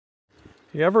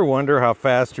You ever wonder how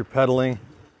fast you're pedaling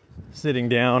sitting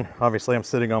down? Obviously I'm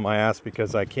sitting on my ass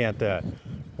because I can't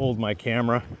hold my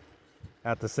camera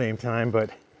at the same time, but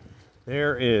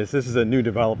this is a new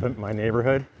development in my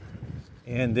neighborhood,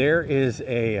 and there is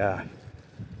a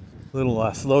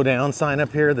little slow down sign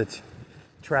up here that's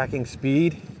tracking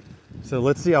speed. So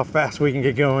let's see how fast we can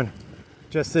get going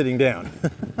just sitting down.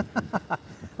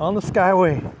 On the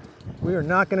Skyway. We are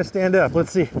not going to stand up.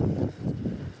 Let's see.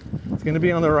 It's going to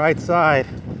be on the right side.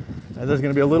 And there's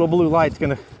going to be a little blue light. It's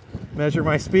going to measure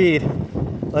my speed.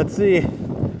 Let's see.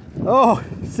 Oh,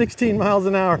 16 miles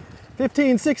an hour.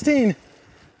 15, 16.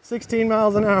 16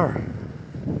 miles an hour.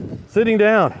 Sitting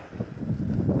down.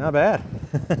 Not bad.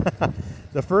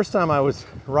 The first time I was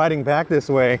riding back this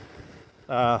way,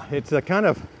 it's a kind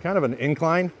of an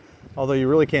incline, although you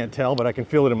really can't tell, but I can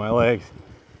feel it in my legs.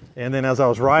 And then as I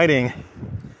was riding,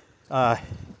 I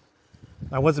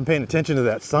wasn't paying attention to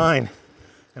that sign,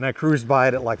 and I cruised by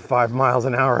it at like 5 miles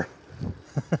an hour.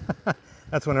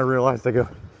 That's when I realized I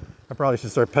probably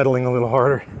should start pedaling a little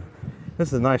harder. This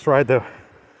is a nice ride though.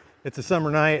 It's a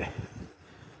summer night.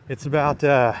 It's about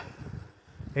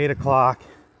 8 o'clock.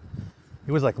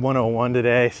 It was like 1:01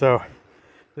 today, so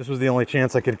this was the only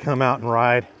chance I could come out and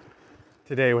ride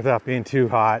today without being too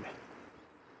hot.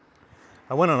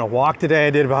 I went on a walk today. I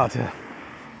did about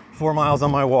 4 miles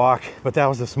on my walk, but that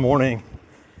was this morning.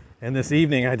 And this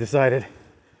evening I decided,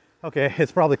 okay,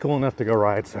 it's probably cool enough to go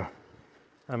ride, so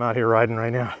I'm out here riding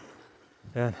right now.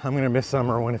 And I'm gonna miss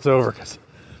summer when it's over, because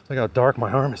look how dark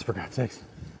my arm is, for God's sakes.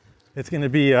 It's gonna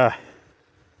be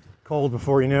cold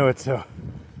before you know it, so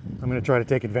I'm gonna try to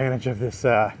take advantage of this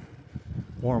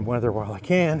warm weather while I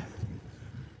can.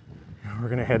 We're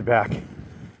gonna head back.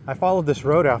 I followed this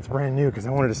road out, it's brand new, because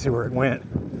I wanted to see where it went.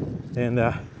 And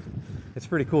it's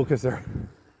pretty cool because they're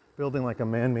building like a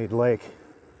man-made lake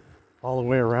all the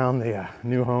way around the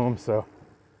new home. So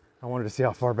I wanted to see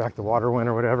how far back the water went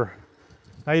or whatever.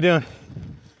 How you doing?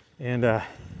 And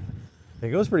it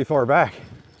goes pretty far back.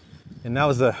 And that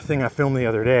was the thing I filmed the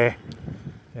other day.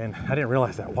 And I didn't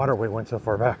realize that waterway went so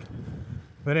far back.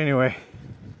 But anyway,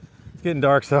 it's getting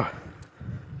dark, so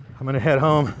I'm gonna head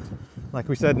home. Like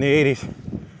we said in the 80s,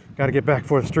 gotta get back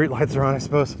before the street lights are on, I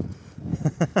suppose.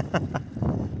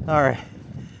 All right,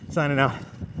 signing out.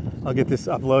 I'll get this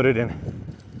uploaded and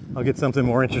I'll get something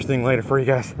more interesting later for you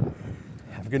guys.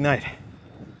 Have a good night.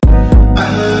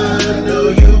 I know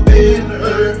you've been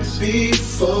hurt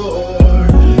before.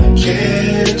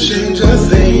 Can't change a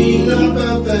thing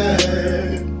about that.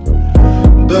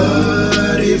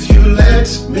 But if you let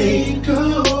me